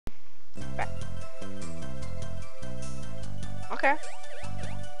Okay.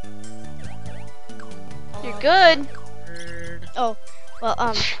 You're good. Oh, well,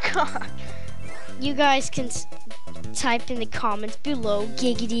 God. you guys can type in the comments below,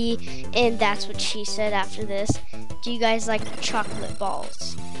 giggity, and that's what she said after this. Do you guys like chocolate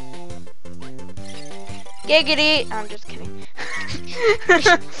balls? Giggity. I'm just kidding.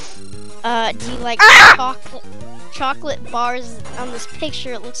 Do you like chocolate bars? On this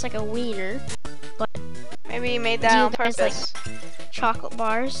picture, it looks like a wiener. But maybe you made that on purpose. Like chocolate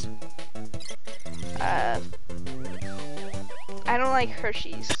bars? I don't like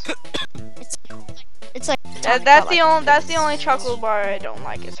Hershey's. It's like that's the only chocolate bar I don't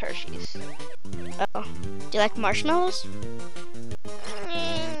like is Hershey's. Oh, do you like marshmallows?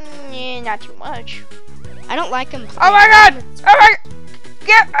 Not too much. I don't like them. Oh my god! Oh my!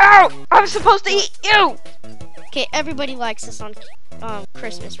 Get out! I'm supposed to eat you! Okay, everybody likes this on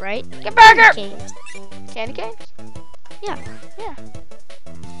Christmas, right? Get back here! Candy canes. Candy canes? Yeah. Yeah.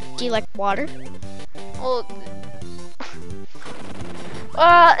 Do you like water? Well,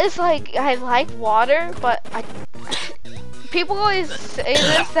 it's like I like water, but people always say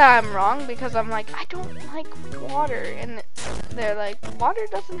this that I'm wrong because I'm like, I don't like water, and they're like, water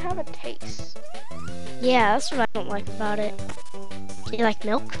doesn't have a taste. Yeah, that's what I don't like about it. Do you like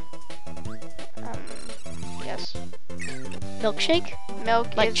milk? Yes. Milkshake?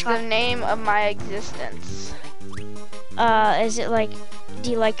 Milk like is the name of my existence. Is it like,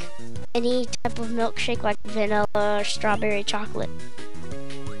 do you like any type of milkshake, like vanilla or strawberry chocolate?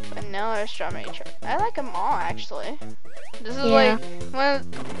 Vanilla or strawberry chocolate? I like them all, actually. This is like,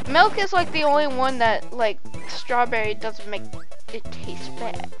 milk is like the only one that, like, strawberry doesn't make it taste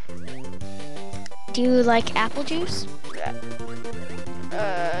bad. Do you like apple juice?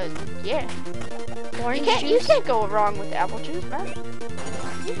 Yeah. Orange You juice? can't go wrong with apple juice, man.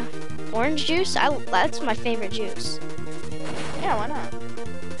 Yeah. Orange juice? That's my favorite juice. Yeah, why not?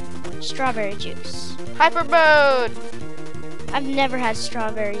 Strawberry juice. Hyper mode! I've never had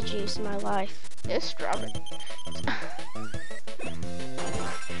strawberry juice in my life. It's strawberry.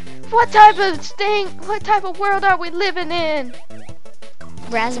 What type of world are we living in?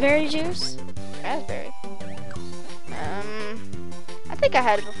 Raspberry juice? Raspberry. I think I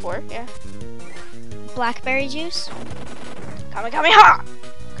had it before, yeah. Blackberry juice? Kamehameha!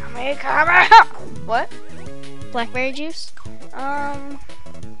 Kamehameha! What? Blackberry juice?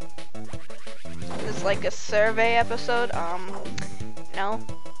 It's like a survey episode. No.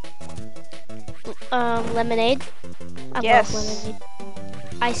 Lemonade? I yes. love lemonade.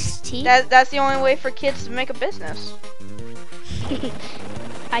 Iced tea? That's the only way for kids to make a business.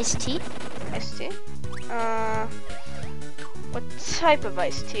 Iced tea? Iced tea? What type of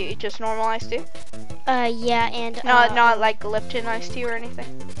iced tea? Just normal iced tea? Yeah, and not like Lipton iced tea or anything.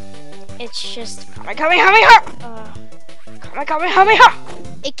 It's just Kamehameha! Kamehameha!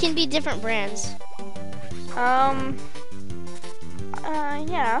 It can be different brands.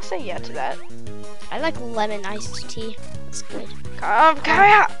 Yeah, I'll say yeah to that. I like lemon iced tea. It's good.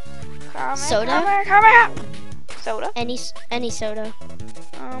 Kamehameha! Soda? Kamehameha! Soda? Any soda.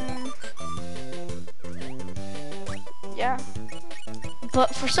 Yeah.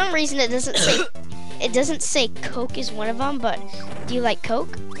 But for some reason it doesn't say Coke is one of them, but do you like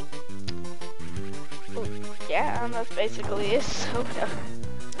Coke? Yeah, that's basically a soda.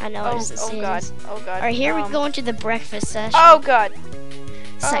 I know. Oh god. Oh god. Alright, here we go into the breakfast session. Oh god.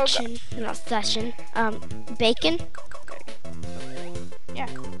 Section, not session. Bacon. Yeah.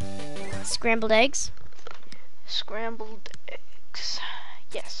 Scrambled eggs. Scrambled eggs.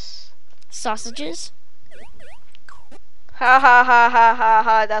 Yes. Sausages. Ha ha ha ha ha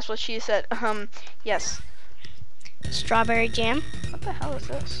ha. That's what she said. Yes. Strawberry jam. What the hell is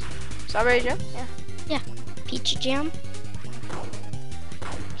this? Strawberry jam? Yeah. Yeah. Peach jam.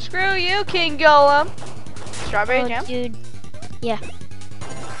 Screw you, King Golem. Strawberry jam? Dude. Yeah.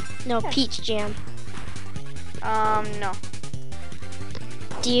 No, yeah. Peach jam. No.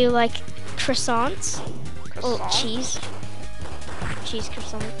 Do you like croissants? Croissant? Oh, cheese. Cheese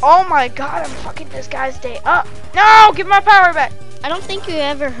croissants. Oh my god, I'm fucking this guy's day up. No, give my power back. I don't think you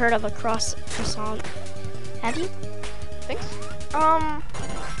ever heard of a croissant. Have you? I think so.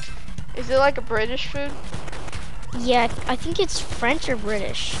 Is it like a British food? Yeah, I think it's French or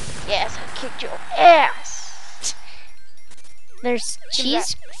British. Yes, I kicked your ass. There's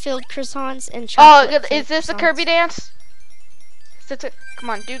cheese-filled croissants and chocolate. Oh, is this the Kirby dance? Come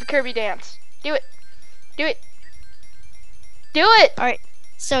on, do the Kirby dance. Do it. Do it. Do it. All right,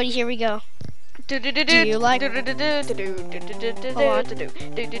 Sody, here we go. Do you like? It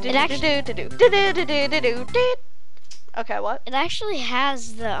actually, okay, what? it actually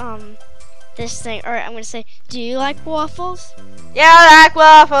has the this thing. Alright, I'm gonna say, do you like waffles? Yeah, I like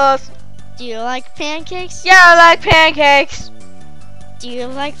waffles. Do you like pancakes? Yeah, I like pancakes. Do you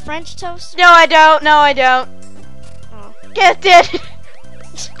like French toast? No, I don't. No, I don't. Oh. Get it.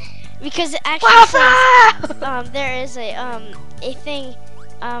 Because it actually says, Waffle! there is a thing,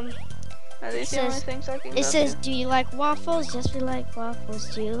 Are these it the only says- things I can it go says, to? do you like waffles? Yes, we like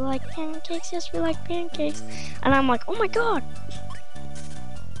waffles. Do you like pancakes? Yes, we like pancakes. And I'm like, oh my god.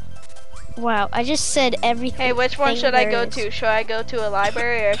 Wow, I just said everything. Hey, which one should I go there is. to? Should I go to a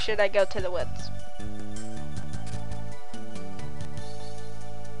library or should I go to the woods?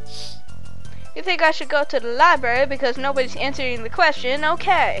 You think I should go to the library because nobody's answering the question?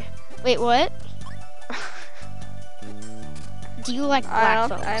 Okay. Wait, what? Do you like black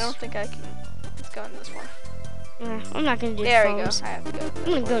phones? I don't think I can. Let's go in this one. I'm not gonna do There we phones. go. I have to go. I'm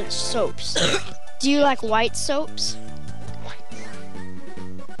gonna go to soaps. Do you like white soaps?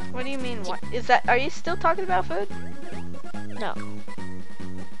 What do you mean? What is that? Are you still talking about food? No.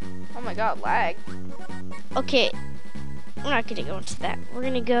 Oh my god, lag. Okay, we're not gonna go into that. We're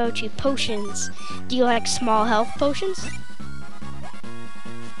gonna go to potions. Do you like small health potions?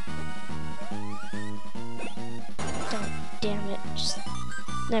 Damn it. Just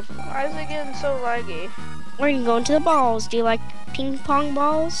never mind. Why is it getting so laggy? We're gonna go into the balls. Do you like ping pong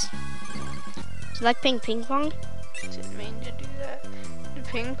balls? Do you like ping pong? Didn't mean to do that. The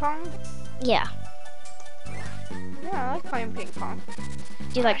ping pong? Yeah. Yeah, I like playing ping pong.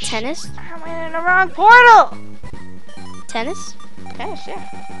 Do you like tennis? I went in the wrong portal! Tennis? Yes,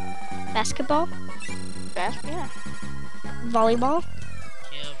 yeah. Basketball? Yeah. Volleyball?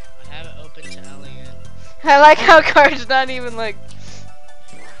 Kev, I have it open to Alien. I like how Card's not even like.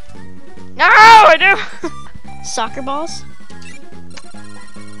 No, I do! Soccer balls?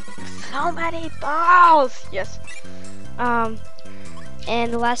 So many balls! Yes.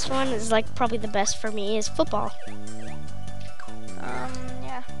 And the last one is like probably the best for me is football.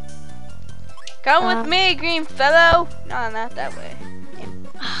 Yeah. Come with me, green fellow! No, not that way. Yeah.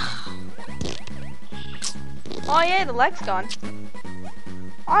 Oh yeah, the leg's gone.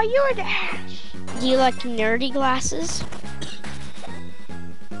 Oh, you're the ass! Do you like nerdy glasses?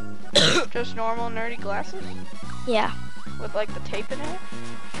 Just normal nerdy glasses? Yeah. With like the tape in it?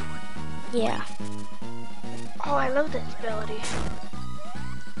 Yeah. Oh, I love this ability.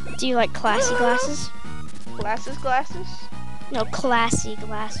 Do you like classy glasses? Glasses? No, classy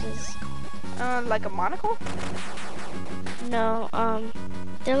glasses. Like a monocle? No,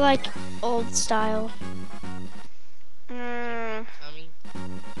 they're like old style. Tommy?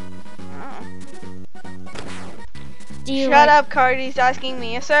 Oh. Do you Shut like, up, Cardi's asking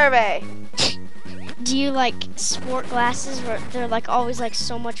me a survey. Do you like sport glasses where they're like always like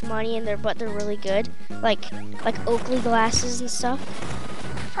so much money and but they're really good? Like Oakley glasses and stuff?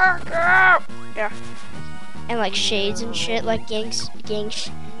 Yeah. And like shades and shit, like gang shades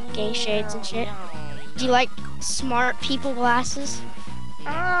and shit. Do you like smart people glasses?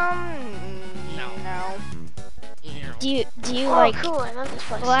 No. Do you Oh, like cool, I love this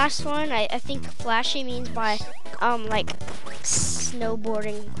place. the last one? I think flashy means by like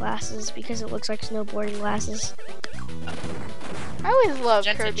snowboarding glasses because it looks like snowboarding glasses. I always love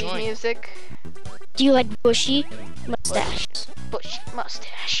Jet to Kirby join. music. Do you like bushy mustache? Bush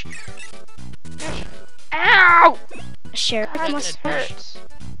mustache. Ow! A sheriff God, this mustache? hurts.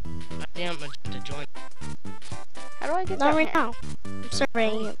 Damn, to join. How do I get Not that? right now. I'm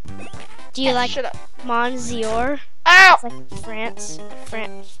surveying it. Do you Yeah, like shut up. Monsieur? Ow! It's like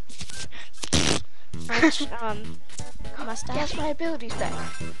French mustache. Guess my ability's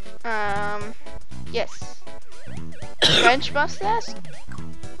back. Yes. French mustache?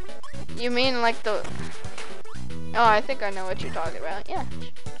 You mean like the... Oh, I think I know what you're talking about. Yeah.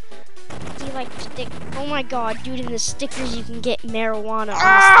 Do you like Oh my god, dude, in the stickers you can get marijuana.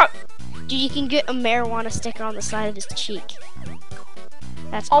 Ah! Dude, you can get a marijuana sticker on the side of his cheek.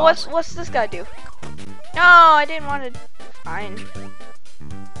 That's Oh, awesome. what's this guy do? No, I didn't want to. Fine.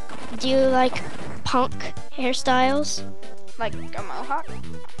 Do you like punk hairstyles? Like a mohawk?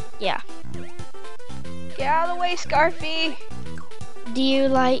 Yeah. Get out of the way, Scarfy. Do you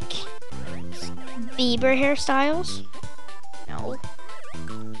like Bieber hairstyles? No.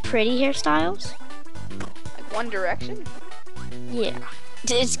 Pretty hairstyles? Like One Direction? Yeah.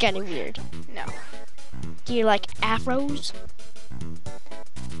 It's kind of weird. No. Do you like afros?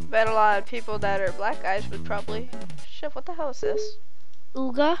 Bet a lot of people that are black guys would probably. Shit, what the hell is this?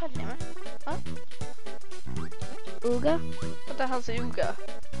 Ooga? God damn it. What? Ooga? What the hell's Ooga?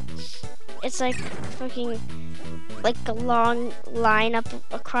 It's like fucking like a long line up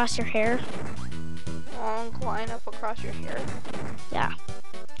across your hair. Long line up across your hair? Yeah.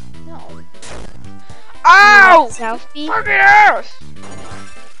 No. Ow! Zalfie. Fucking ass!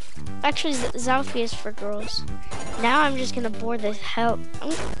 Actually, Zalfie is for girls. Now I'm just gonna bore the hell.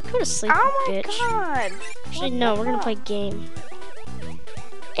 Go to sleep, Oh my bitch. god! Actually, What no, the we're gonna hell? play a game.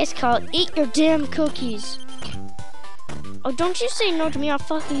 It's called Eat Your Damn Cookies. Oh, don't you say no to me, I'll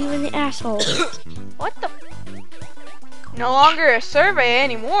fuck you in the asshole. What the? No longer a survey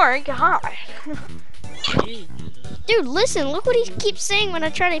anymore. God. Ew. Dude, listen, look what he keeps saying when I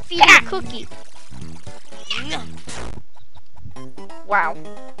try to feed him a cookie. Wow.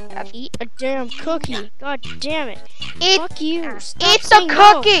 Eat a damn cookie. God damn it. Eat. Fuck you. Stop Eat the saying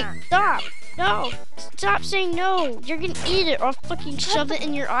no. cookie. Stop. No. Stop saying no. You're gonna eat it or I'll fucking shove it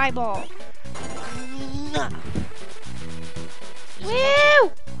in your eyeball.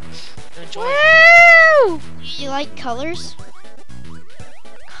 Woo! No joint. Woo! You like colors?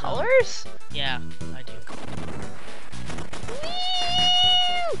 Colors? Yeah, I do. Woo!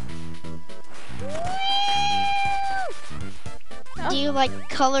 Do you like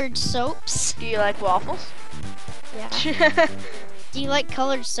colored soaps? Do you like waffles? Yeah. Do you like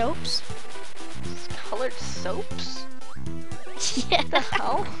colored soaps? Colored soaps? Yeah. What the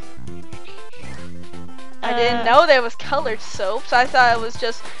hell? I didn't know there was colored soaps. I thought it was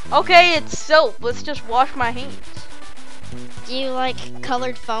just, okay, it's soap. Let's just wash my hands. Do you like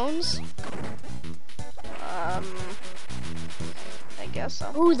colored phones? I guess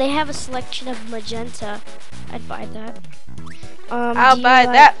so. Ooh, they have a selection of magenta. I'd buy that. I'll do you buy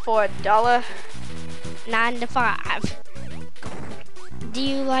like that for $1. 9 to 5. Do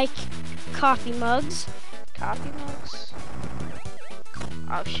you like coffee mugs? Coffee mugs?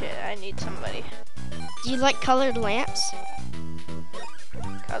 Oh shit, I need somebody. Do you like colored lamps?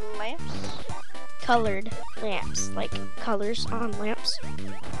 Cut lamps? Colored lamps, like colors on lamps.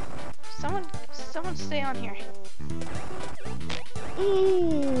 Someone stay on here.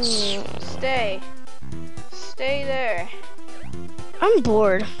 Mm, Stay. Stay there. I'm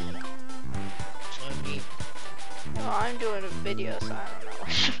bored. Join me. Oh, I'm doing a video, so I don't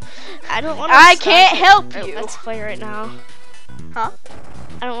know. I don't want to. I can't help you. Let's play right now. Huh?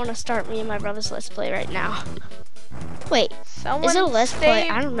 I don't want to start me and my brother's let's play right now. Wait, Someone is it a let's play? stay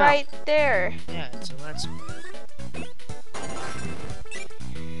I don't know. right there. Yeah, so let's.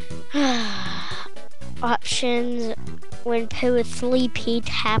 Options. When Pooh is sleepy,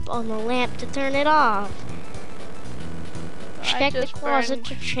 tap on the lamp to turn it off. Check the just closet burned-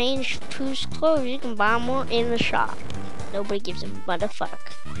 to change Pooh's clothes. You can buy more in the shop. Nobody gives a motherfuck.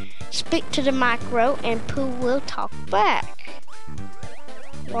 Speak to the micro and Pooh will talk back.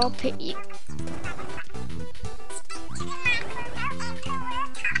 Well, you.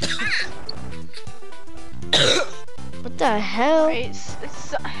 What the hell? Wait,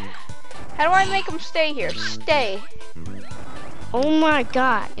 how do I make them stay here? Stay. Oh my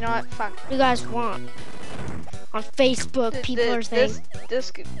god. You know what? Fuck. What do you guys want? On Facebook, people are saying.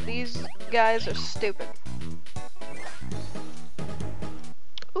 These guys are stupid.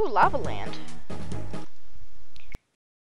 Ooh, lava land.